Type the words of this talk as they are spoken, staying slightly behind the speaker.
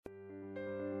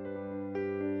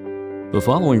The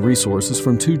following resource is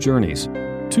from Two Journeys.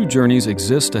 Two Journeys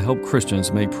exists to help Christians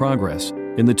make progress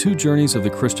in the two journeys of the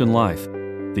Christian life,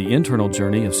 the internal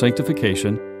journey of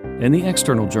sanctification and the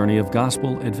external journey of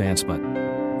gospel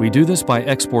advancement. We do this by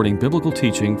exporting biblical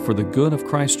teaching for the good of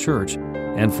Christ's church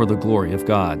and for the glory of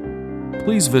God.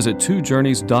 Please visit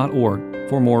twojourneys.org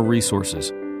for more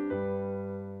resources.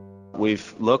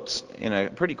 We've looked in a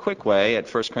pretty quick way at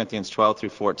 1 Corinthians 12 through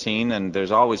 14, and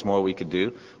there's always more we could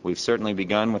do. We've certainly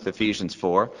begun with Ephesians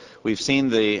 4. We've seen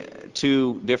the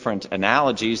two different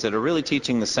analogies that are really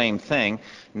teaching the same thing,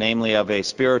 namely of a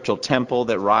spiritual temple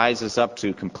that rises up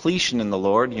to completion in the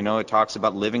Lord. You know, it talks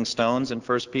about living stones in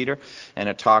 1 Peter, and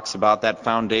it talks about that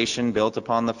foundation built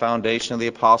upon the foundation of the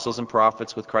apostles and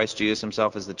prophets with Christ Jesus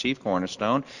himself as the chief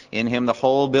cornerstone. In him the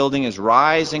whole building is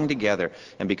rising together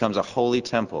and becomes a holy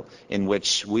temple in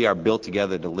which we are built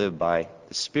together to live by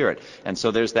the Spirit. And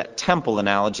so there's that temple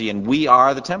analogy, and we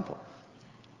are the temple.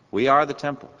 We are the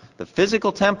temple. The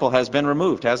physical temple has been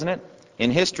removed, hasn't it?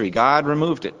 In history, God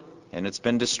removed it, and it's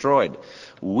been destroyed.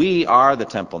 We are the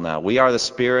temple now. We are the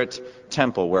Spirit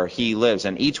temple where He lives,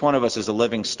 and each one of us is a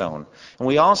living stone. And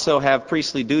we also have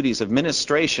priestly duties of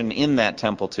ministration in that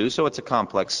temple too, so it's a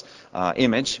complex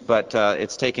image, but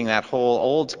it's taking that whole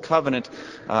Old Covenant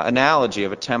analogy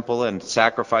of a temple and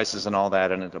sacrifices and all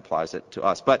that, and it applies it to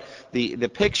us. But the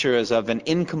picture is of an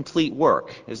incomplete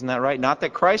work, isn't that right? Not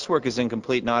that Christ's work is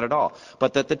incomplete, not at all,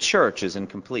 but that the church is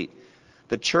incomplete.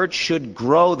 The church should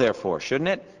grow, therefore, shouldn't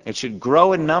it? It should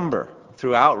grow in number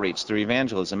through outreach, through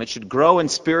evangelism. It should grow in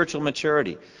spiritual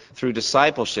maturity, through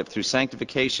discipleship, through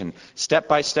sanctification. Step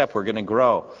by step, we're going to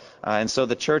grow. And so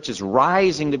the church is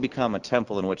rising to become a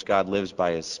temple in which God lives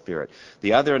by His Spirit.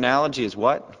 The other analogy is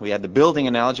what? We had the building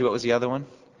analogy. What was the other one?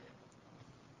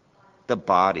 The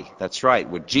body. That's right.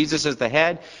 With Jesus as the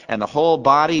head and the whole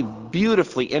body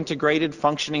beautifully integrated,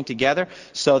 functioning together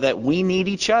so that we need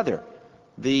each other.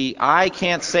 The eye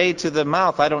can't say to the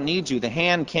mouth, I don't need you. The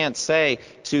hand can't say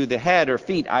to the head or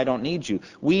feet, I don't need you.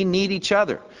 We need each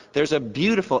other. There's a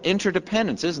beautiful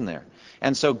interdependence, isn't there?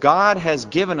 And so God has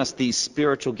given us these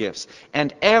spiritual gifts.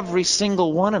 And every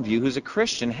single one of you who's a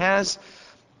Christian has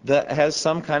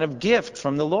some kind of gift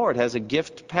from the Lord, has a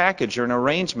gift package or an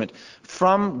arrangement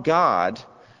from God,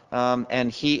 and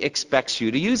He expects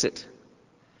you to use it.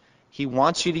 He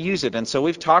wants you to use it. And so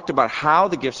we've talked about how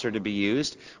the gifts are to be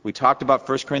used. We talked about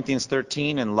 1 Corinthians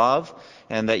 13 and love,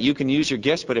 and that you can use your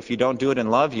gifts, but if you don't do it in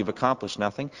love, you've accomplished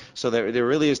nothing. So there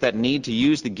really is that need to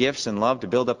use the gifts in love to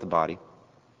build up the body.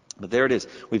 But there it is.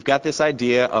 We've got this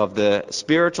idea of the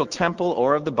spiritual temple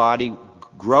or of the body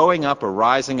growing up or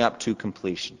rising up to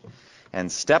completion. And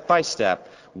step by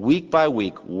step, week by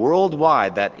week,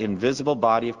 worldwide, that invisible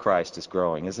body of Christ is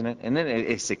growing, isn't it? And then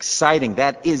it's exciting.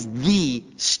 That is the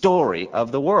story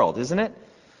of the world, isn't it?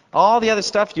 All the other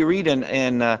stuff you read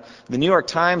in the New York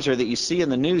Times or that you see in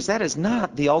the news, that is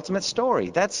not the ultimate story.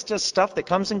 That's just stuff that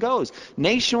comes and goes.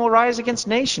 Nation will rise against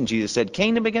nation, Jesus said.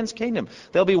 Kingdom against kingdom.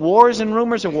 There'll be wars and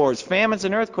rumors of wars, famines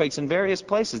and earthquakes in various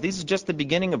places. These are just the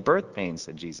beginning of birth pains,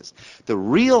 said Jesus. The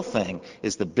real thing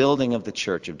is the building of the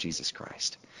church of Jesus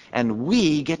Christ. And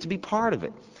we get to be part of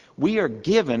it. We are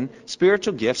given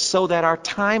spiritual gifts so that our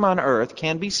time on earth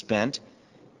can be spent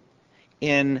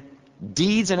in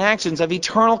deeds and actions of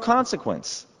eternal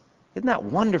consequence. Isn't that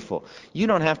wonderful? You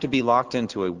don't have to be locked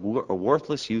into a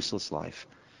worthless, useless life.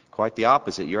 Quite the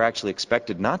opposite. You're actually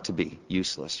expected not to be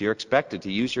useless. You're expected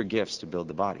to use your gifts to build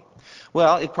the body.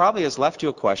 Well, it probably has left you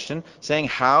a question saying,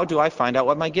 how do I find out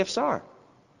what my gifts are?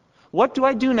 What do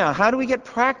I do now? How do we get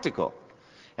practical?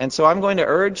 And so I'm going to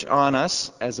urge on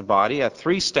us as a body a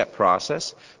three-step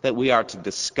process that we are to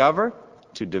discover,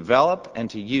 to develop, and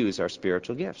to use our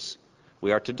spiritual gifts.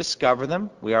 We are to discover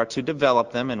them, we are to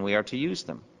develop them, and we are to use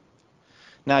them.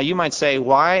 Now, you might say,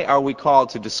 why are we called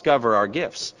to discover our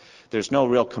gifts? There's no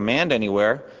real command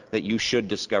anywhere that you should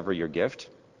discover your gift.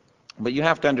 But you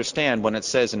have to understand when it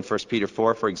says in 1 Peter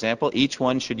 4, for example, each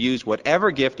one should use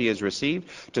whatever gift he has received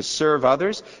to serve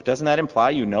others. Doesn't that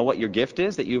imply you know what your gift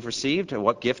is that you've received, or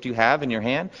what gift you have in your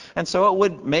hand? And so it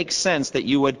would make sense that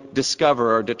you would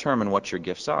discover or determine what your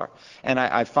gifts are. And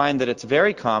I find that it's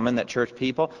very common that church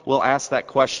people will ask that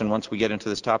question once we get into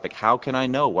this topic. How can I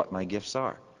know what my gifts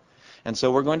are? And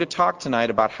so we're going to talk tonight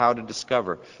about how to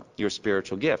discover your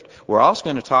spiritual gift. We're also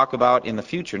going to talk about in the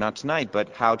future, not tonight,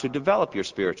 but how to develop your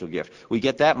spiritual gift. We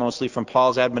get that mostly from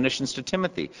Paul's admonitions to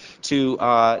Timothy, to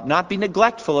not be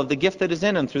neglectful of the gift that is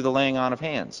in him through the laying on of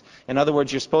hands. In other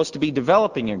words, you're supposed to be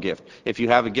developing your gift. If you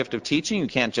have a gift of teaching, you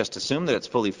can't just assume that it's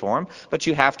fully formed, but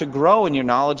you have to grow in your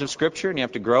knowledge of Scripture, and you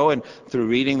have to grow through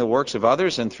reading the works of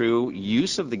others and through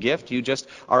use of the gift. You just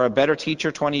are a better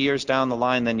teacher 20 years down the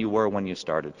line than you were when you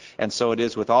started. And And so it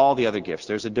is with all the other gifts.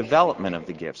 There's a development of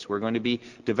the gifts. We're going to be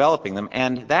developing them,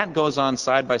 and that goes on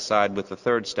side by side with the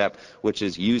third step, which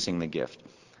is using the gift,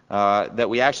 that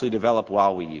we actually develop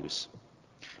while we use.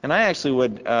 And I actually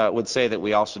would say that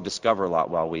we also discover a lot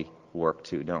while we work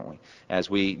too, don't we? As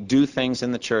we do things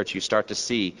in the church, you start to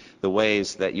see the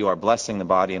ways that you are blessing the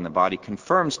body, and the body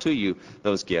confirms to you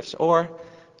those gifts, or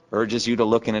urges you to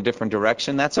look in a different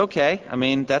direction. That's okay. I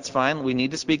mean, that's fine. We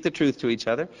need to speak the truth to each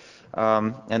other,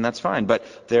 and that's fine.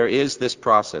 But there is this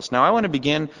process. Now, I want to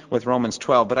begin with Romans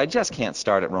 12, but I just can't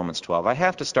start at Romans 12. I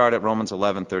have to start at Romans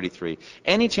 11:33.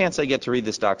 Any chance I get to read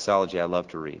this doxology, I love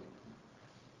to read.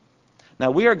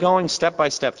 Now, we are going step by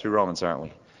step through Romans, aren't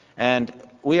we? And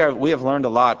we have learned a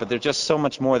lot, but there's just so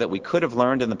much more that we could have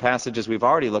learned in the passages we've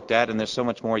already looked at, and there's so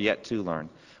much more yet to learn.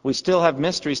 We still have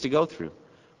mysteries to go through.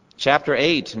 Chapter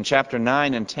 8 and chapter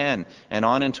 9 and 10 and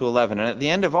on into 11. And at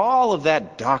the end of all of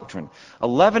that doctrine,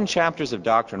 11 chapters of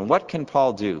doctrine, what can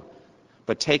Paul do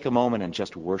but take a moment and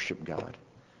just worship God?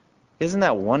 Isn't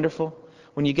that wonderful?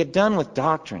 When you get done with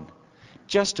doctrine,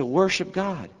 just to worship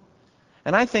God.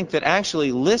 And I think that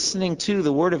actually listening to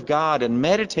the Word of God and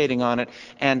meditating on it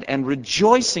and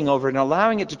rejoicing over it and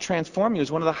allowing it to transform you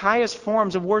is one of the highest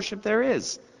forms of worship there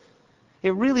is.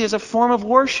 It really is a form of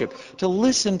worship to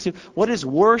listen to. What is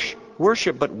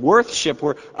worship but worthship?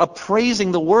 We're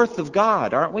appraising the worth of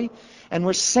God, aren't we? And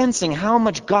we're sensing how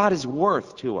much God is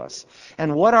worth to us.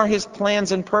 And what are His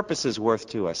plans and purposes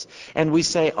worth to us? And we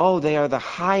say, oh, they are the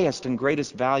highest and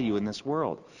greatest value in this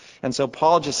world. And so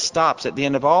Paul just stops at the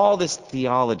end of all this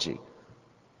theology.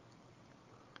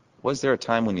 Was there a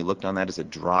time when you looked on that as a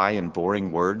dry and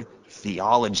boring word?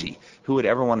 Theology. Who would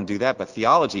ever want to do that? But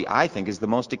theology, I think, is the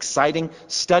most exciting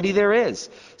study there is.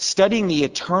 Studying the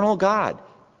eternal God.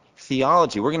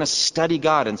 Theology. We're going to study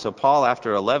God. And so Paul,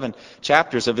 after 11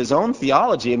 chapters of his own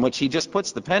theology, in which he just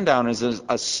puts the pen down, is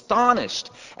astonished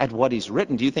at what he's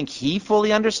written. Do you think he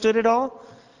fully understood it all?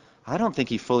 I don't think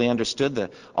he fully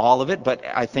understood all of it, but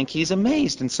I think he's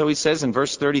amazed. And so he says in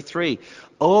verse 33,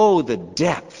 "Oh, the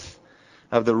depth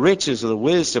of the riches of the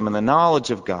wisdom and the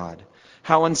knowledge of God.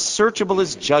 How unsearchable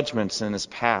His judgments and His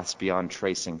paths beyond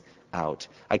tracing out."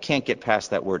 I can't get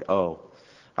past that word "oh."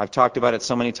 I've talked about it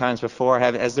so many times before.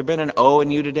 Has there been an "oh"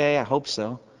 in you today? I hope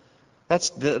so.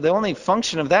 That's the only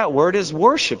function of that word is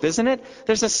worship, isn't it?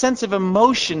 There's a sense of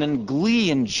emotion and glee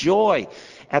and joy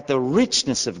at the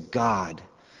richness of God.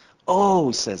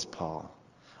 "Oh," says Paul,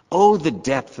 "oh, the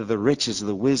depth of the riches of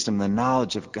the wisdom, the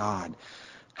knowledge of God.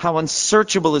 How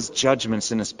unsearchable His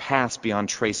judgments and His paths beyond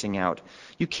tracing out."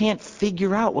 You can't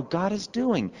figure out what God is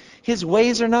doing. His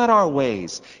ways are not our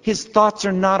ways. His thoughts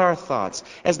are not our thoughts.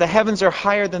 As the heavens are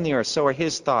higher than the earth, so are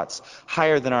His thoughts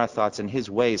higher than our thoughts, and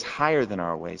His ways higher than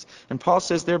our ways. And Paul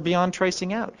says they're beyond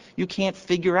tracing out. You can't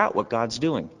figure out what God's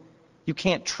doing. You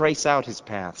can't trace out His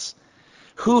paths.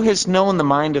 Who has known the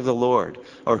mind of the Lord,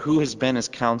 or who has been His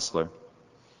counselor?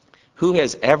 Who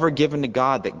has ever given to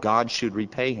God that God should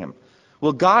repay him?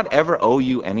 Will God ever owe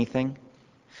you anything?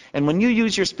 And when you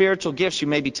use your spiritual gifts, you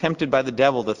may be tempted by the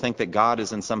devil to think that God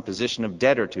is in some position of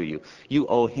debtor to you. You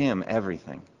owe Him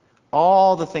everything.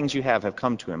 All the things you have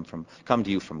come to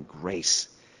you from grace.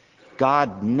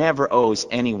 God never owes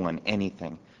anyone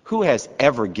anything. Who has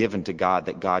ever given to God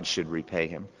that God should repay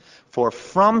him? For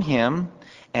from Him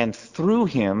and through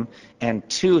Him and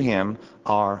to Him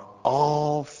are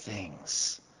all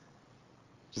things.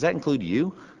 Does that include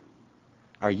you?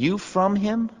 Are you from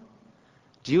Him?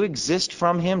 Do you exist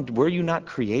from Him? Were you not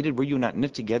created? Were you not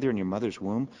knit together in your mother's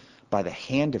womb by the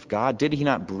hand of God? Did He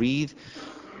not breathe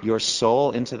your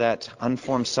soul into that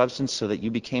unformed substance so that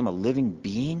you became a living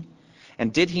being?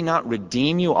 And did He not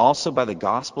redeem you also by the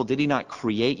gospel? Did He not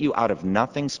create you out of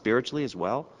nothing spiritually as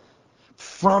well?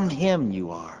 From Him you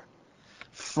are.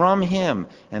 From Him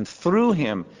and through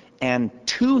Him and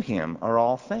to Him are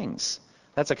all things.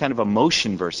 That's a kind of a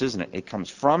motion verse, isn't it? It comes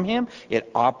from Him, it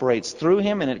operates through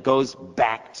Him, and it goes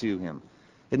back to Him.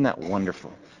 Isn't that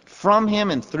wonderful? From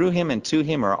Him and through Him and to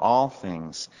Him are all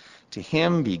things. To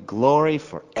Him be glory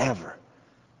forever.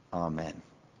 Amen.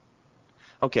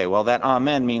 Okay, well that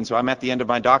amen means I'm at the end of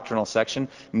my doctrinal section.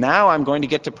 Now I'm going to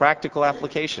get to practical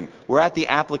application. We're at the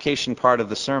application part of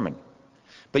the sermon.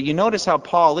 But you notice how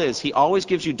Paul is. He always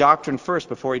gives you doctrine first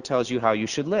before he tells you how you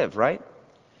should live, right?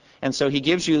 And so he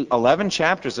gives you 11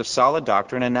 chapters of solid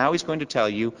doctrine, and now he's going to tell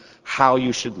you how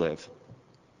you should live.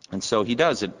 And so he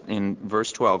does it in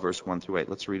verse 12, verse 1 through 8.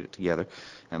 Let's read it together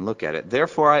and look at it.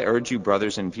 "Therefore I urge you,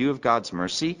 brothers, in view of God's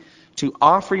mercy, to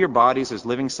offer your bodies as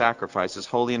living sacrifices,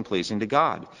 holy and pleasing to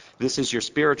God. This is your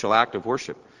spiritual act of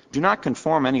worship. Do not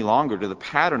conform any longer to the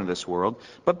pattern of this world,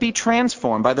 but be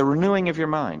transformed by the renewing of your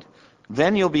mind.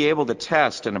 Then you'll be able to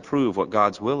test and approve what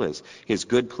God's will is, his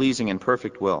good, pleasing, and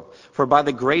perfect will. For by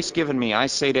the grace given me, I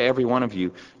say to every one of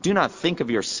you, do not think of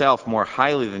yourself more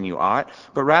highly than you ought,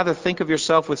 but rather think of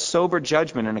yourself with sober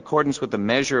judgment in accordance with the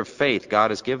measure of faith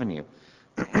God has given you.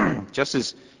 Just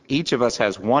as each of us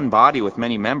has one body with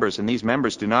many members, and these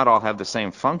members do not all have the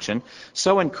same function,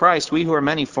 so in Christ we who are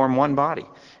many form one body,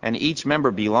 and each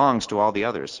member belongs to all the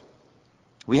others.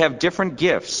 We have different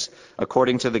gifts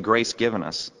according to the grace given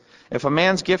us. If a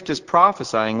man's gift is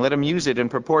prophesying, let him use it in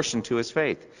proportion to his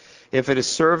faith. If it is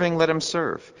serving, let him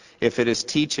serve. If it is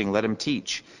teaching, let him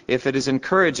teach. If it is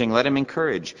encouraging, let him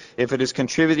encourage. If it is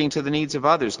contributing to the needs of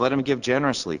others, let him give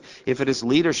generously. If it is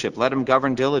leadership, let him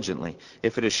govern diligently.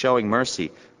 If it is showing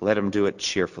mercy, let him do it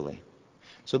cheerfully.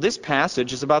 So this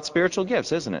passage is about spiritual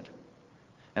gifts, isn't it?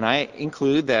 And I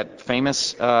include that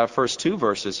famous first two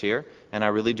verses here, and I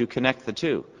really do connect the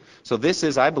two. So this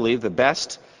is, I believe, the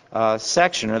best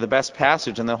section or the best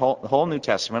passage in the whole New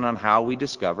Testament on how we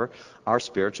discover our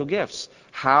spiritual gifts.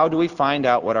 How do we find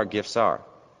out what our gifts are?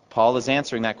 Paul is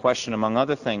answering that question among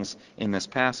other things in this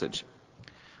passage.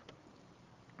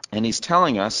 And he's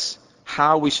telling us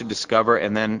how we should discover,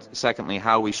 and then secondly,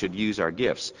 how we should use our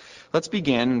gifts. Let's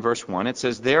begin in verse 1. It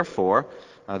says, therefore,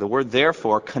 the word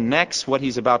therefore connects what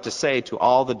he's about to say to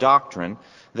all the doctrine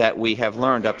that we have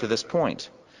learned up to this point.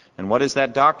 And what is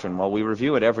that doctrine? Well, we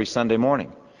review it every Sunday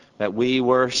morning. That we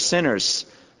were sinners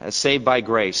saved by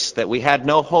grace, that we had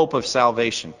no hope of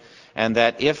salvation, and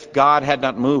that if God had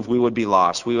not moved, we would be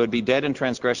lost. We would be dead in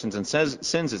transgressions and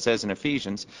sins, it says in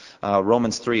Ephesians.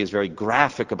 Romans 3 is very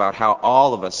graphic about how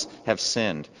all of us have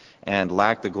sinned and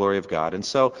lack the glory of God. And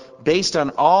so, based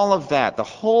on all of that, the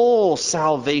whole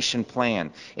salvation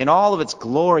plan, in all of its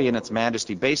glory and its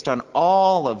majesty, based on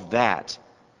all of that,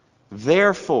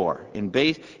 therefore,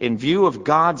 in view of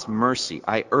God's mercy,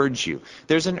 I urge you.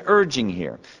 There's an urging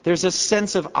here. There's a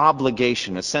sense of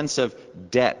obligation, a sense of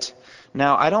debt.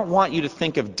 Now, I don't want you to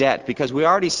think of debt, because we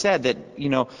already said that,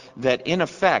 that in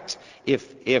effect,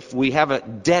 if we have a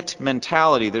debt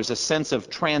mentality, there's a sense of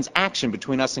transaction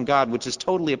between us and God, which is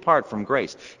totally apart from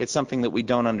grace. It's something that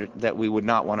we would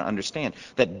not want to understand.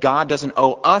 That God doesn't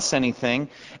owe us anything,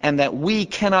 and that we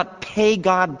cannot pay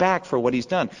God back for what he's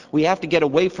done. We have to get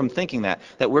away from thinking that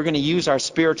we're going to use our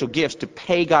spiritual gifts to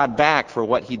pay God back for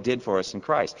what he did for us in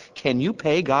Christ. Can you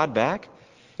pay God back?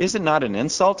 Is it not an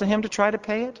insult to him to try to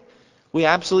pay it? We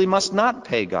absolutely must not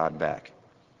pay God back.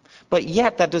 But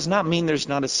yet, that does not mean there's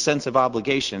not a sense of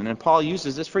obligation. And Paul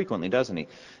uses this frequently, doesn't he?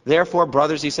 Therefore,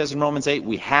 brothers, he says in Romans 8,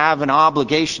 we have an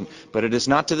obligation, but it is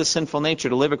not to the sinful nature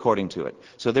to live according to it.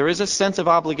 So there is a sense of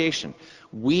obligation.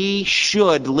 We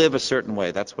should live a certain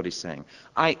way. That's what he's saying.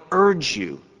 I urge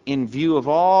you, in view of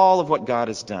all of what God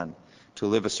has done, to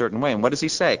live a certain way. And what does he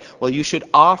say? Well, you should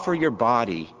offer your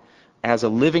body as a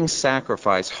living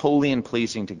sacrifice, holy and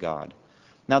pleasing to God.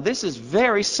 Now, this is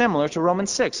very similar to Romans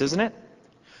 6, isn't it?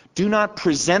 Do not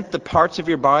present the parts of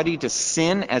your body to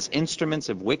sin as instruments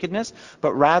of wickedness,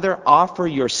 but rather offer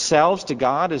yourselves to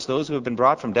God as those who have been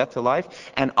brought from death to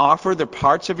life, and offer the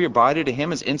parts of your body to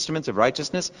him as instruments of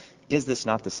righteousness. Is this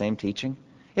not the same teaching?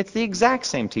 It's the exact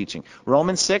same teaching.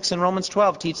 Romans 6 and Romans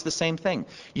 12 teach the same thing.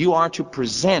 You are to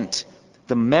present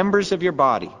the members of your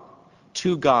body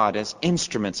to God as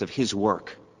instruments of his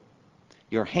work.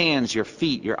 Your hands, your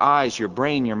feet, your eyes, your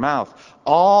brain, your mouth,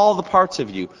 all the parts of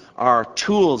you are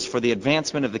tools for the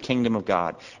advancement of the kingdom of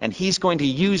God. And he's going to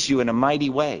use you in a mighty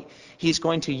way. He's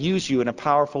going to use you in a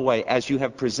powerful way as you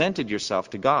have presented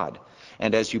yourself to God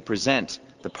and as you present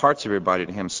the parts of your body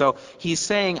to him. So he's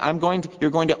saying,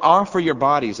 you're going to offer your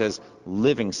bodies as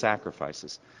living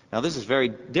sacrifices. Now, this is very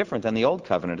different than the old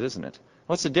covenant, isn't it?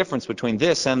 What's the difference between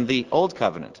this and the old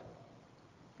covenant?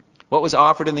 What was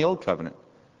offered in the old covenant?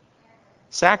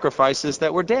 Sacrifices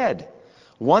that were dead.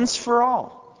 Once for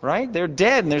all, right? They're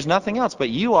dead and there's nothing else. But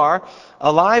you are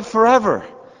alive forever.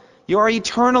 You are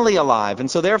eternally alive. And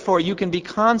so therefore you can be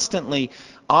constantly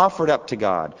offered up to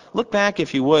God. Look back,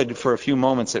 if you would, for a few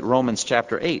moments at Romans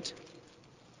chapter 8.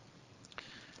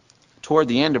 Toward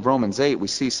the end of Romans 8, we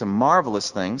see some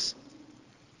marvelous things.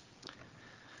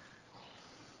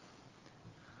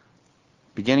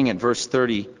 Beginning at verse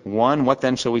 31, what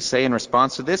then shall we say in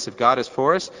response to this? If God is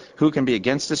for us, who can be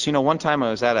against us? One time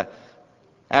I was at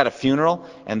a funeral,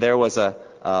 and there was a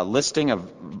listing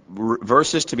of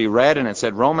verses to be read, and it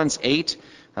said Romans 8,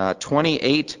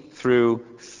 28 through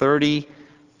 30,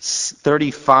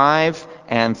 35,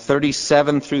 and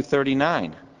 37 through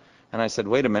 39. And I said,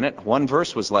 wait a minute, one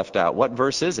verse was left out. What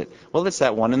verse is it? Well, it's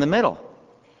that one in the middle.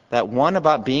 That one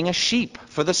about being a sheep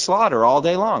for the slaughter all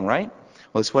day long, right?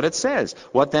 Well, that's what it says.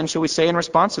 What then shall we say in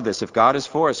response to this? If God is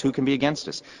for us, who can be against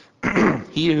us?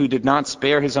 He who did not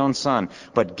spare his own Son,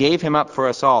 but gave him up for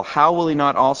us all, how will he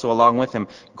not also, along with him,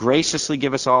 graciously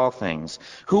give us all things?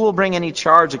 Who will bring any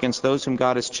charge against those whom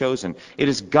God has chosen? It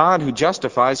is God who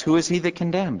justifies. Who is he that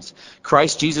condemns?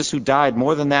 Christ Jesus, who died,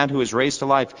 more than that, who is raised to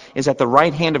life, is at the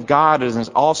right hand of God and is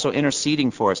also interceding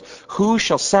for us. Who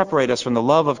shall separate us from the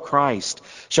love of Christ?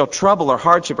 Shall trouble or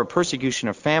hardship or persecution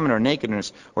or famine or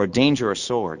nakedness or danger or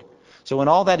sword? So in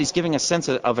all that, he's giving a sense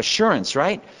of assurance,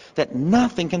 right? That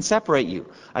nothing can separate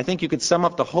you. I think you could sum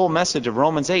up the whole message of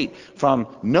Romans 8 from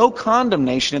no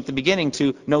condemnation at the beginning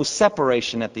to no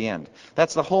separation at the end.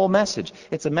 That's the whole message.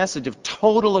 It's a message of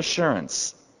total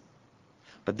assurance.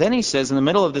 But then he says in the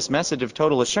middle of this message of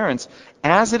total assurance,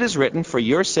 as it is written, for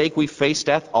your sake we face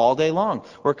death all day long.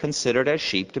 We're considered as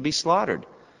sheep to be slaughtered.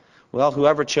 Well,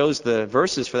 whoever chose the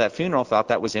verses for that funeral thought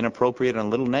that was inappropriate and a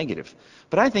little negative.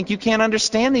 But I think you can't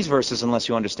understand these verses unless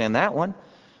you understand that one.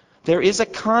 There is a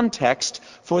context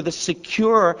for the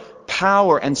secure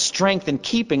power and strength and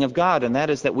keeping of God, and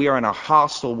that is that we are in a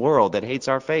hostile world that hates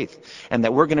our faith, and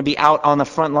that we're going to be out on the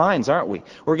front lines, aren't we?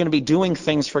 We're going to be doing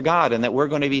things for God, and that we're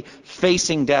going to be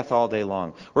facing death all day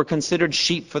long. We're considered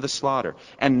sheep for the slaughter,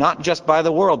 and not just by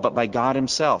the world, but by God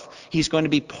himself. He's going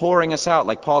to be pouring us out.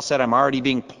 Like Paul said, I'm already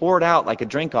being poured out like a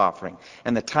drink offering,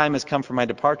 and the time has come for my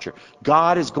departure.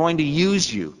 God is going to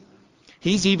use you.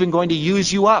 He's even going to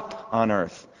use you up on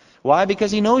earth. Why? Because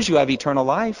he knows you have eternal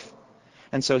life.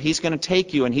 And so he's going to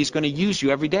take you and he's going to use you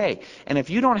every day. And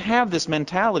if you don't have this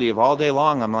mentality of all day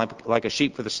long, I'm like a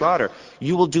sheep for the slaughter,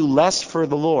 you will do less for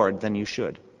the Lord than you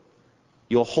should.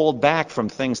 You'll hold back from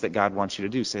things that God wants you to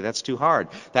do. Say, that's too hard.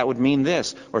 That would mean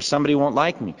this. Or somebody won't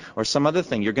like me. Or some other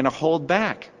thing. You're going to hold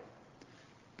back.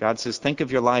 God says, think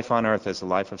of your life on earth as a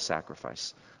life of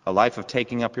sacrifice. A life of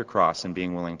taking up your cross and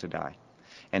being willing to die.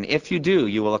 And if you do,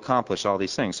 you will accomplish all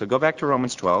these things. So go back to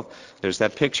Romans 12. There's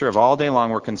that picture of all day long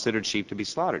we're considered sheep to be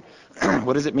slaughtered.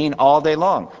 What does it mean all day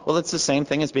long? Well, it's the same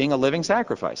thing as being a living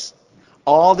sacrifice.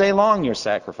 All day long you're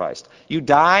sacrificed. You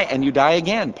die and you die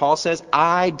again. Paul says,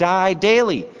 I die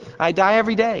daily. I die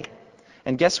every day.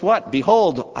 And guess what?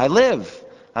 Behold, I live.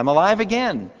 I'm alive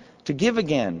again. To give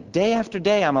again. Day after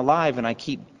day I'm alive and I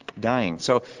keep dying.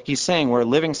 So he's saying we're a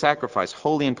living sacrifice,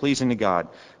 holy and pleasing to God.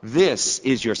 This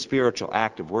is your spiritual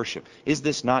act of worship. Is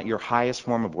this not your highest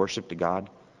form of worship to God?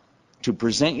 To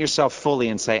present yourself fully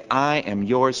and say, I am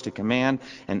yours to command,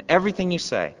 and everything you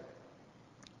say,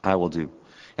 I will do.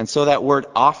 And so that word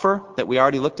offer that we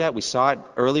already looked at, we saw it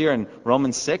earlier in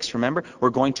Romans 6, remember?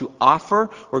 We're going to offer,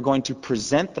 we're going to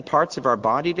present the parts of our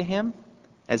body to him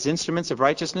as instruments of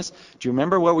righteousness. Do you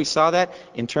remember where we saw that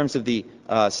in terms of the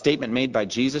statement made by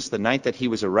Jesus the night that he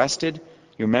was arrested?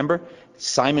 You remember?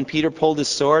 Simon Peter pulled his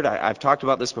sword. I've talked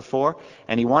about this before.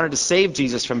 And he wanted to save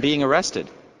Jesus from being arrested.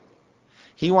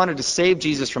 He wanted to save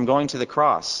Jesus from going to the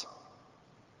cross.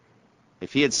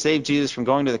 If he had saved Jesus from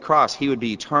going to the cross, he would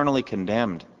be eternally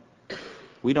condemned.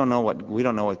 We don't know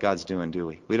what God's doing, do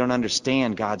we? We don't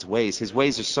understand God's ways. His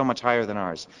ways are so much higher than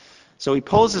ours. So he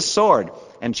pulls his sword,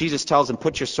 and Jesus tells him,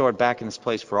 put your sword back in its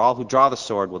place, for all who draw the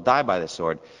sword will die by the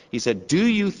sword. He said, do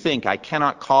you think I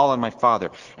cannot call on my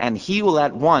Father, and he will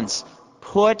at once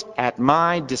put at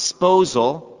my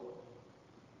disposal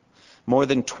more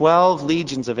than 12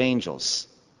 legions of angels?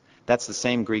 That's the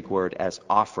same Greek word as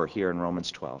offer here in Romans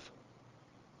 12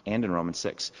 and in Romans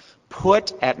 6.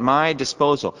 Put at my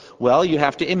disposal. Well, you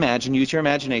have to imagine, use your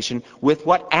imagination, with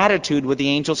what attitude would the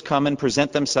angels come and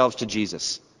present themselves to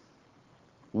Jesus?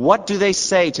 What do they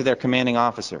say to their commanding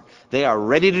officer? They are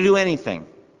ready to do anything.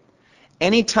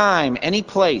 Any time, any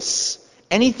place,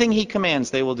 anything he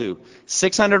commands they will do.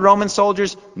 600 Roman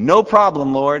soldiers, no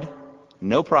problem, Lord.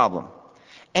 No problem.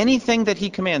 Anything that he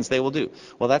commands they will do.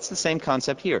 Well, that's the same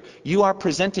concept here. You are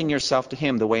presenting yourself to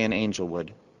him the way an angel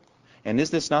would. And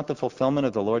is this not the fulfillment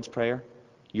of the Lord's Prayer?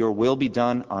 Your will be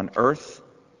done on earth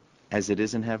as it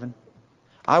is in heaven.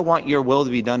 I want your will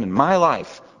to be done in my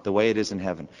life the way it is in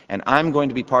heaven. And I'm going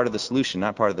to be part of the solution,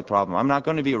 not part of the problem. I'm not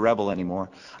going to be a rebel anymore.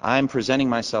 I'm presenting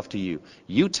myself to you.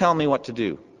 You tell me what to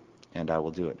do, and I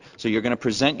will do it. So you're going to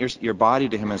present your body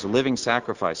to him as a living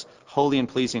sacrifice, holy and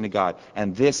pleasing to God.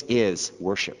 And this is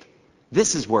worship.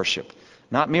 This is worship.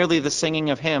 Not merely the singing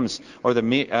of hymns or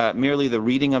merely the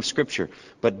reading of Scripture,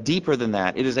 but deeper than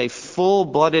that. It is a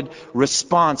full-blooded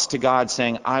response to God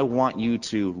saying, I want you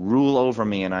to rule over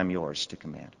me and I'm yours to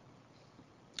command.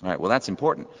 All right, well, that's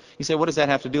important. You say, what does that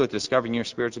have to do with discovering your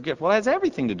spiritual gift? Well, it has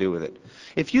everything to do with it.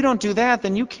 If you don't do that,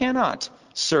 then you cannot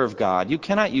serve God. You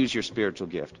cannot use your spiritual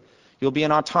gift. You'll be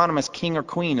an autonomous king or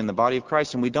queen in the body of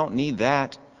Christ, and we don't need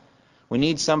that. We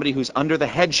need somebody who's under the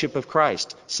headship of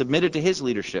Christ, submitted to his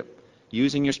leadership,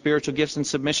 using your spiritual gifts in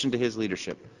submission to his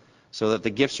leadership. so that the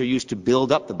gifts are used to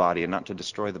build up the body and not to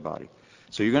destroy the body.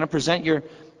 So you're going to present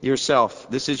yourself.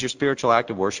 This is your spiritual act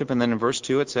of worship. And then in verse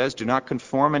 2 it says, do not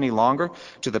conform any longer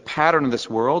to the pattern of this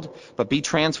world, but be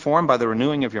transformed by the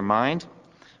renewing of your mind.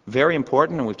 Very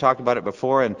important, and we've talked about it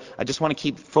before, and I just want to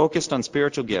keep focused on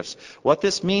spiritual gifts. What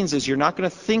this means is you're not going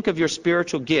to think of your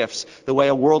spiritual gifts the way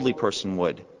a worldly person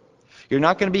would. You're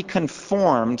not going to be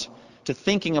conformed to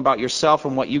thinking about yourself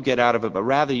and what you get out of it, but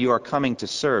rather you are coming to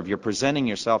serve. You're presenting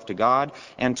yourself to God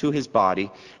and to His body,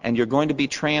 and you're going to be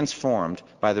transformed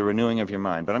by the renewing of your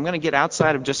mind. But I'm going to get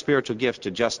outside of just spiritual gifts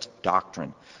to just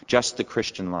doctrine, just the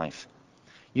Christian life.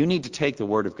 You need to take the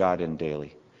Word of God in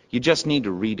daily. You just need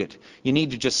to read it. You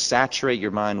need to just saturate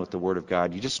your mind with the Word of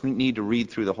God. You just need to read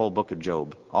through the whole book of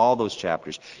Job, all those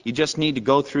chapters. You just need to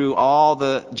go through all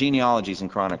the genealogies and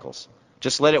chronicles.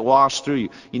 Just let it wash through you.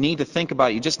 You need to think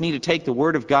about it. You just need to take the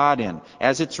Word of God in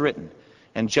as it's written,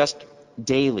 and just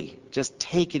daily, just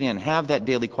take it in. Have that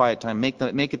daily quiet time. Make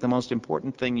it the most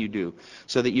important thing you do,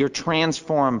 so that you're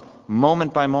transformed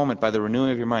moment by moment by the renewing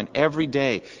of your mind. Every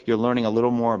day you're learning a little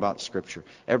more about Scripture.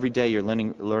 Every day you're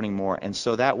learning more. And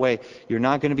so that way you're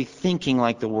not going to be thinking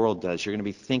like the world does. You're going to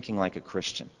be thinking like a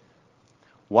Christian.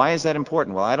 Why is that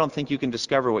important? Well, I don't think you can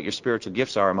discover what your spiritual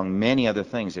gifts are among many other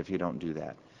things if you don't do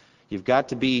that. You've got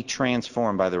to be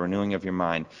transformed by the renewing of your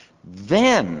mind.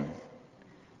 Then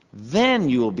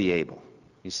you will be able.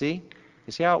 You see?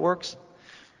 You see how it works?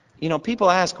 You know, people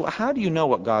ask, well, how do you know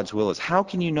what God's will is? How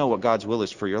can you know what God's will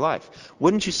is for your life?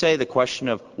 Wouldn't you say the question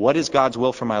of what is God's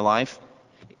will for my life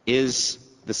is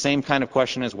the same kind of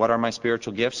question as what are my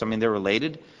spiritual gifts? I mean, they're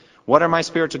related. What are my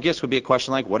spiritual gifts would be a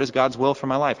question like, what is God's will for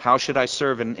my life? How should I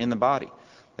serve in the body?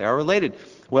 They are related.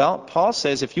 Well, Paul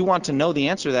says if you want to know the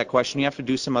answer to that question, you have to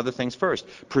do some other things first.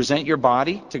 Present your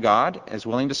body to God as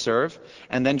willing to serve,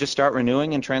 and then just start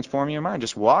renewing and transforming your mind.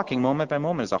 Just walking moment by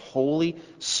moment as a holy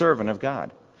servant of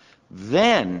God.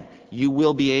 Then you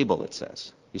will be able, it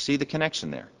says. You see the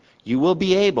connection there. You will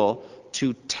be able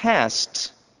to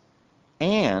test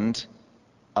and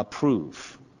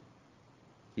approve.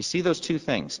 You see those two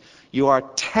things. You are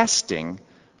testing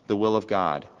the will of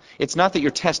God. It's not that you're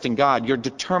testing God, you're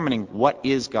determining what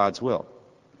is God's will.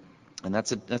 And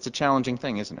that's a challenging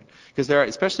thing, isn't it? Because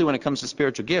especially when it comes to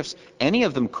spiritual gifts, any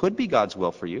of them could be God's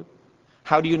will for you.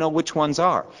 How do you know which ones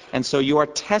are? And so you are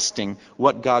testing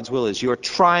what God's will is. You are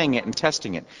trying it and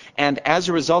testing it. And as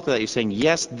a result of that, you're saying,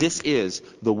 yes, this is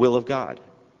the will of God.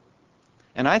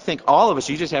 And I think all of us,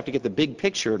 you just have to get the big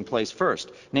picture in place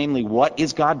first. Namely, what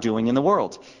is God doing in the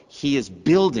world? He is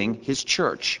building His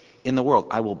church in the world.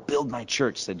 I will build my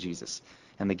church, said Jesus,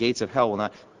 and the gates of hell will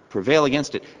not prevail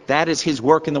against it. That is His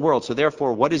work in the world. So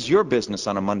therefore, what is your business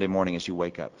on a Monday morning as you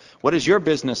wake up? What is your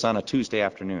business on a Tuesday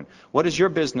afternoon? What is your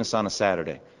business on a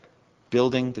Saturday?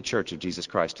 Building the church of Jesus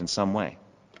Christ in some way.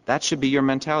 That should be your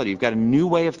mentality. You've got a new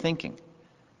way of thinking.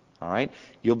 All right?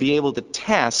 You'll be able to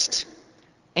test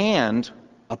and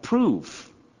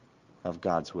approve of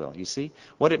God's will. You see?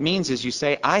 What it means is you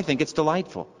say, I think it's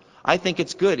delightful. I think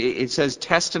it's good. It says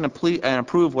test and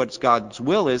approve what God's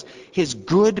will is, His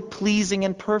good, pleasing,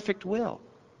 and perfect will.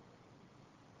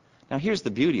 Now here's the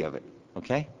beauty of it,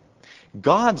 okay?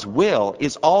 God's will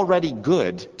is already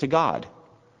good to God.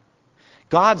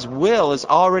 God's will is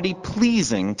already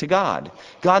pleasing to God.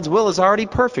 God's will is already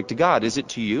perfect to God. Is it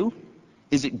to you?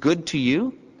 Is it good to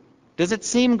you? Does it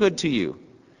seem good to you?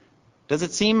 Does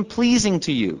it seem pleasing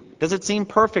to you? Does it seem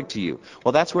perfect to you?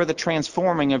 Well, that's where the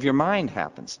transforming of your mind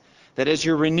happens. That as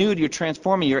you're renewed, you're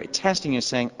transforming, you're testing, you're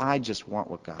saying, I just want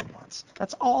what God wants.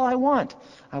 That's all I want.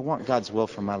 I want God's will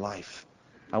for my life.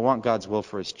 I want God's will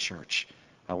for His church.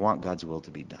 I want God's will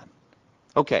to be done.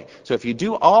 Okay, so if you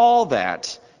do all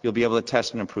that, you'll be able to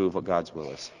test and approve what God's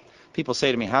will is. People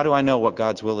say to me, how do I know what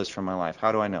God's will is for my life?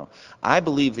 How do I know? I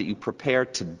believe that you prepare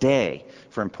today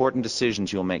for important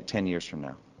decisions you'll make 10 years from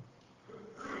now.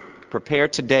 Prepare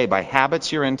today by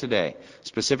habits you're in today,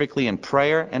 specifically in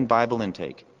prayer and Bible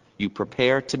intake. You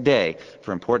prepare today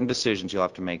for important decisions you'll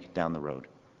have to make down the road.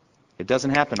 It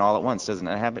doesn't happen all at once, doesn't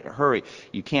it? Hurry.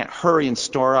 You can't hurry and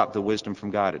store up the wisdom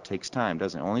from God. It takes time,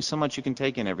 doesn't it? Only so much you can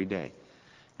take in every day.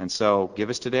 And so, give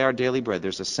us today our daily bread.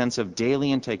 There's a sense of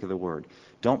daily intake of the Word.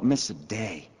 Don't miss a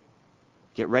day.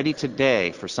 Get ready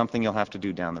today for something you'll have to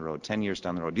do down the road, 10 years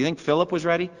down the road. Do you think Philip was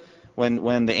ready?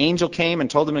 When the angel came and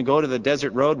told him to go to the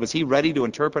desert road, was he ready to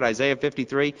interpret Isaiah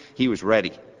 53? He was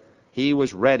ready. He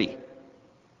was ready.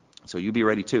 So you be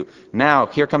ready too. Now,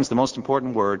 here comes the most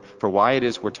important word for why it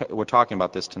is we're talking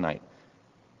about this tonight.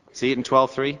 See it in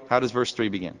 12:3? How does verse 3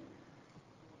 begin?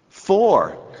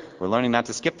 For. We're learning not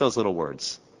to skip those little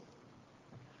words.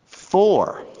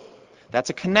 For That's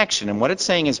a connection. And what it's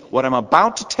saying is, what I'm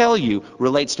about to tell you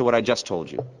relates to what I just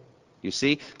told you. You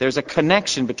see, there's a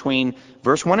connection between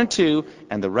verse 1 and 2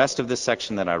 and the rest of this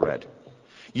section that I read.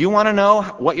 You want to know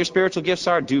what your spiritual gifts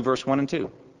are? Do verse 1 and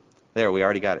 2. There, we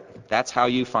already got it. That's how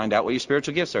you find out what your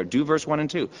spiritual gifts are. Do verse 1 and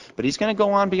 2. But he's going to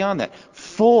go on beyond that.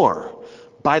 For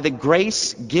by the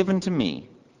grace given to me.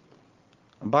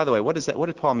 And by the way, what is that? What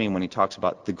did Paul mean when he talks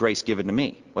about the grace given to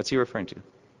me? What's he referring to?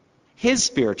 His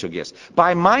spiritual gifts.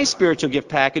 By my spiritual gift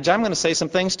package, I'm going to say some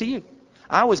things to you.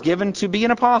 I was given to be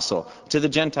an apostle to the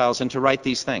Gentiles and to write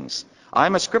these things.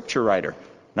 I'm a scripture writer.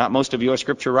 Not most of you are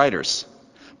scripture writers.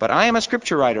 But I am a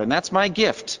scripture writer, and that's my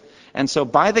gift. And so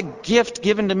by the gift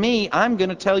given to me, I'm going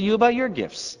to tell you about your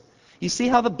gifts. You see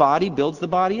how the body builds the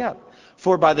body up.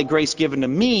 For by the grace given to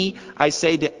me, I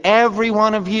say to every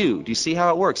one of you. Do you see how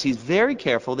it works? He's very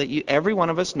careful that every one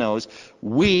of us knows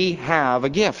we have a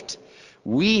gift.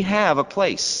 We have a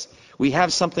place. We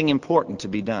have something important to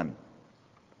be done.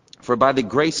 For by the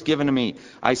grace given to me,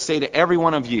 I say to every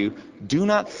one of you, do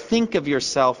not think of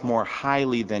yourself more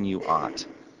highly than you ought.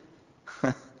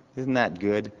 Isn't that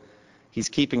good? He's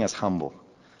keeping us humble.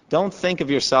 Don't think of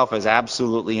yourself as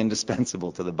absolutely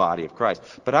indispensable to the body of Christ.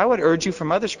 But I would urge you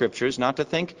from other scriptures not to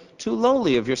think too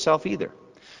lowly of yourself either.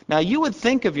 Now you would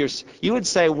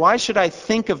say, why should I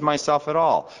think of myself at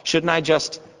all? Shouldn't I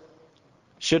just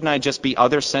be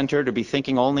other-centered or be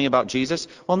thinking only about Jesus?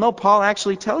 Well, no, Paul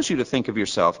actually tells you to think of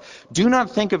yourself. Do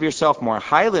not think of yourself more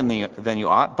highly than you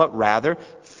ought, but rather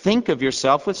think of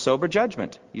yourself with sober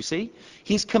judgment. You see?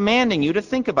 He's commanding you to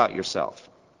think about yourself.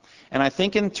 And I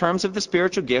think in terms of the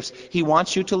spiritual gifts, he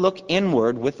wants you to look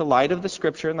inward with the light of the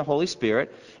Scripture and the Holy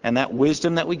Spirit and that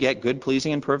wisdom that we get, good,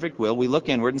 pleasing, and perfect will. We look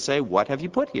inward and say, what have you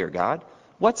put here, God?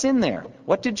 What's in there?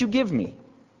 What did you give me?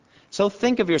 So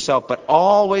think of yourself, but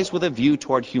always with a view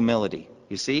toward humility.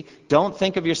 You see? Don't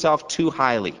think of yourself too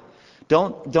highly.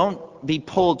 Don't be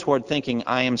pulled toward thinking,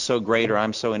 I am so great or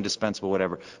I'm so indispensable,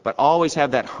 whatever. But always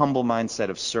have that humble mindset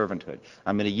of servanthood.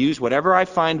 I'm going to use whatever I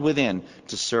find within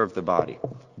to serve the body.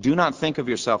 Do not think of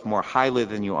yourself more highly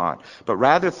than you ought, but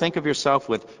rather think of yourself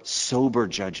with sober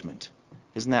judgment.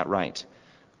 Isn't that right?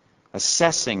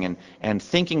 Assessing and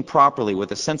thinking properly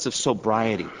with a sense of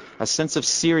sobriety, a sense of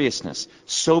seriousness,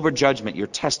 sober judgment. You're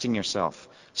testing yourself.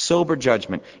 Sober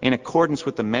judgment in accordance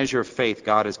with the measure of faith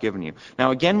God has given you.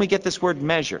 Now again, we get this word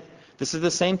measure. This is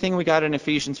the same thing we got in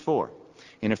Ephesians 4.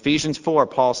 In Ephesians 4,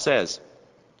 Paul says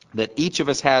that each of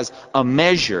us has a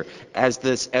measure as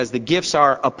the gifts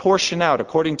are apportioned out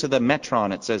according to the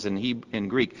metron, it says in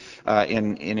Greek,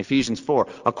 in Ephesians 4.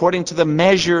 According to the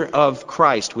measure of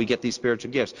Christ, we get these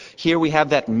spiritual gifts. Here we have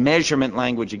that measurement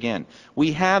language again.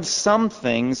 We have some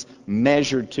things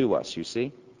measured to us, you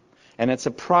see? And it's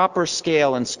a proper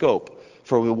scale and scope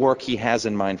for the work he has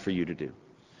in mind for you to do.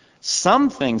 Some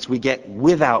things we get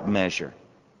without measure.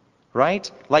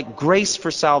 Right? Like grace for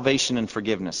salvation and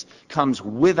forgiveness comes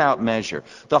without measure.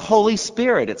 The Holy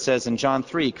Spirit, it says in John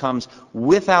 3, comes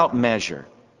without measure.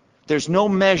 There's no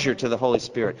measure to the Holy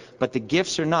Spirit, but the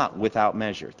gifts are not without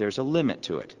measure. There's a limit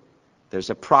to it. There's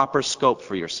a proper scope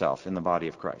for yourself in the body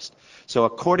of Christ. So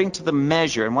according to the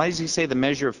measure, and why does he say the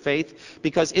measure of faith?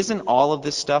 Because isn't all of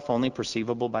this stuff only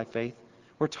perceivable by faith?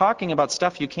 We're talking about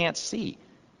stuff you can't see.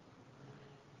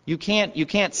 You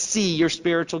can't see your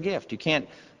spiritual gift. You can't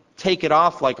take it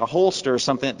off like a holster or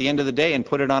something at the end of the day and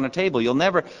put it on a table. You'll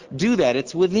never do that.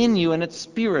 It's within you and it's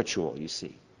spiritual, you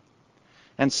see.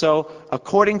 And so,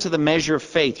 according to the measure of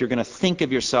faith, you're going to think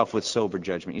of yourself with sober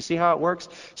judgment. You see how it works?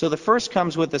 So the first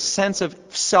comes with a sense of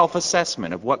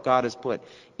self-assessment of what God has put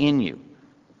in you.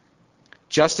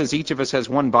 Just as each of us has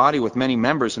one body with many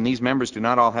members, and these members do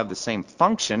not all have the same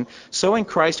function, so in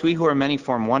Christ we who are many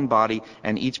form one body,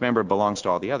 and each member belongs to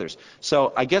all the others.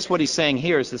 So I guess what he's saying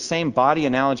here is the same body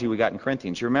analogy we got in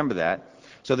Corinthians. You remember that?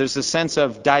 So there's a sense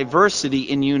of diversity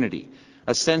in unity,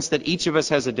 a sense that each of us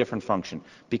has a different function.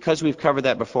 Because we've covered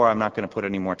that before, I'm not going to put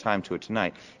any more time to it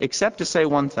tonight, except to say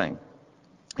one thing.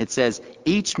 It says,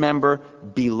 each member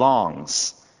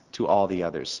belongs to all the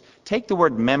others. Take the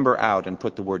word member out and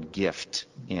put the word gift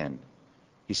in.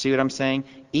 You see what I'm saying?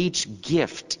 Each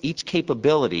gift, each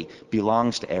capability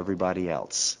belongs to everybody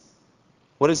else.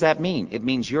 What does that mean? It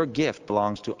means your gift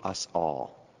belongs to us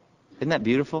all. Isn't that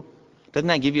beautiful? Doesn't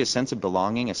that give you a sense of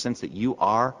belonging, a sense that you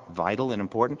are vital and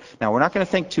important? Now, we're not going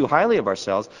to think too highly of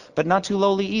ourselves, but not too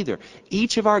lowly either.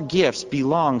 Each of our gifts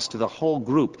belongs to the whole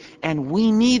group, and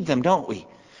we need them, don't we?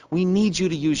 We need you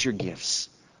to use your gifts.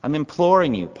 I'm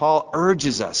imploring you. Paul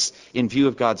urges us, in view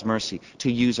of God's mercy,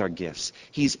 to use our gifts.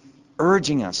 He's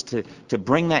urging us to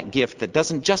bring that gift that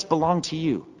doesn't just belong to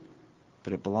you,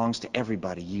 but it belongs to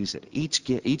everybody. Use it.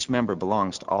 Each member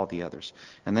belongs to all the others.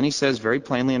 And then he says very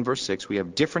plainly in verse 6, we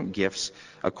have different gifts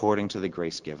according to the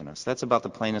grace given us. That's about the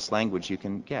plainest language you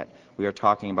can get. We are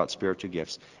talking about spiritual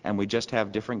gifts, and we just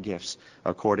have different gifts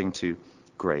according to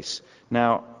grace.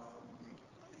 Now,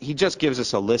 he just gives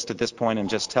us a list at this point and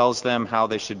just tells them how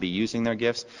they should be using their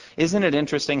gifts. Isn't it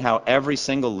interesting how every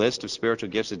single list of spiritual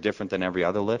gifts is different than every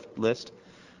other list?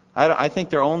 I think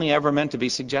they're only ever meant to be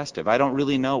suggestive. I don't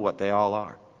really know what they all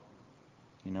are.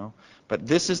 But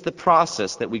this is the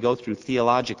process that we go through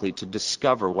theologically to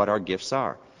discover what our gifts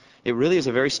are. It really is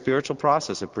a very spiritual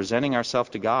process of presenting ourselves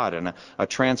to God and a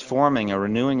transforming, a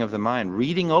renewing of the mind,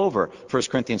 reading over 1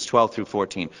 Corinthians 12 through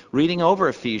 14, reading over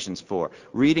Ephesians 4,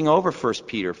 reading over 1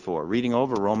 Peter 4, reading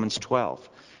over Romans 12.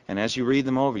 And as you read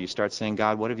them over, you start saying,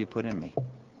 God, what have you put in me?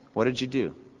 What did you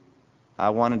do?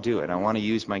 I want to do it. I want to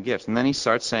use my gifts. And then he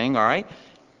starts saying, all right,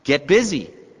 get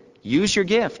busy. Use your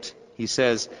gift. He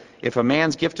says, if a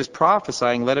man's gift is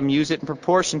prophesying, let him use it in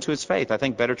proportion to his faith. I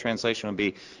think better translation would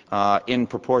be in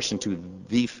proportion to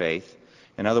the faith.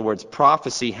 In other words,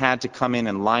 prophecy had to come in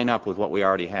and line up with what we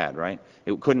already had, right?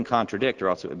 It couldn't contradict, or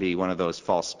else it would be one of those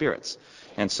false spirits.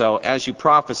 And so as you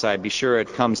prophesy, be sure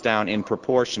it comes down in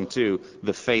proportion to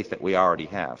the faith that we already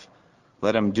have.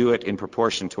 Let him do it in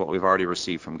proportion to what we've already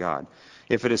received from God.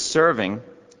 If it is serving,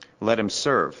 let him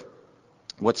serve.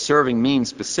 What serving means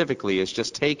specifically is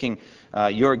just taking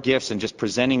your gifts and just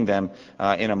presenting them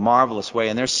in a marvelous way.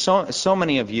 And there's so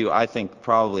many of you, I think,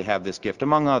 probably have this gift,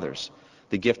 among others,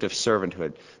 the gift of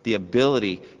servanthood, the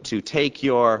ability to take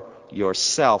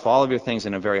yourself, all of your things,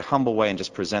 in a very humble way and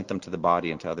just present them to the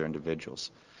body and to other individuals.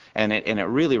 And it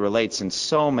really relates in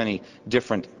so many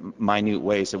different minute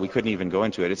ways that we couldn't even go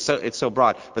into it. It's so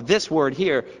broad. But this word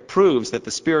here proves that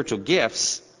the spiritual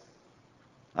gifts,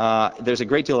 there's a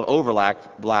great deal of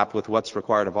overlap with what's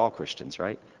required of all Christians,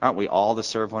 right? Aren't we all to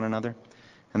serve one another?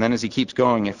 And then as he keeps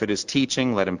going, if it is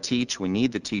teaching, let him teach. We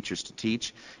need the teachers to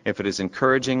teach. If it is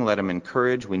encouraging, let him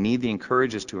encourage. We need the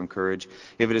encouragers to encourage.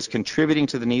 If it is contributing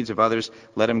to the needs of others,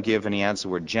 let him give. And he adds the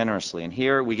word generously. And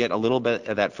here we get a little bit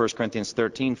of that 1 Corinthians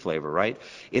 13 flavor, right?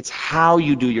 It's how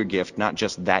you do your gift, not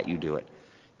just that you do it.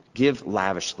 Give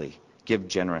lavishly. Give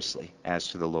generously, as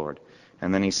to the Lord.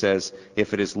 And then he says,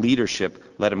 if it is leadership,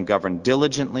 let him govern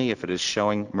diligently. If it is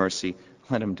showing mercy,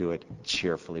 let him do it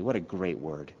cheerfully. What a great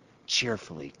word.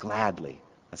 Cheerfully, gladly,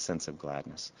 a sense of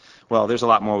gladness. Well, there's a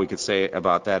lot more we could say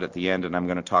about that at the end, and I'm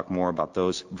going to talk more about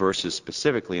those verses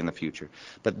specifically in the future.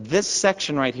 But this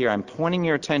section right here, I'm pointing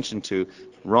your attention to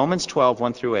Romans 12,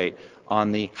 1 through 8,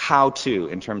 on the how-to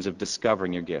in terms of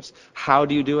discovering your gifts. How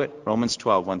do you do it? Romans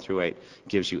 12, 1 through 8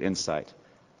 gives you insight.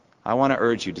 I want to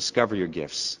urge you, discover your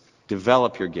gifts,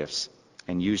 develop your gifts,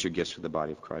 and use your gifts for the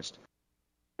body of Christ.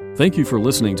 Thank you for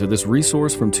listening to this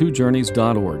resource from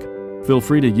twojourneys.org. Feel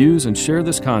free to use and share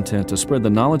this content to spread the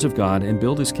knowledge of God and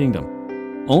build His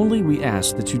kingdom. Only we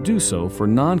ask that you do so for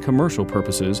non-commercial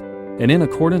purposes and in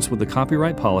accordance with the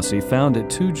copyright policy found at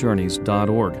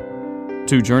twojourneys.org.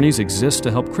 Two Journeys exists to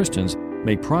help Christians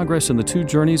make progress in the two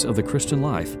journeys of the Christian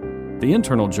life, the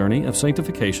internal journey of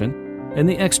sanctification and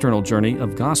the external journey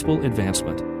of gospel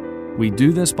advancement. We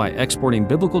do this by exporting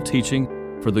biblical teaching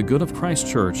for the good of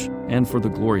Christ's church and for the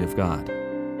glory of God.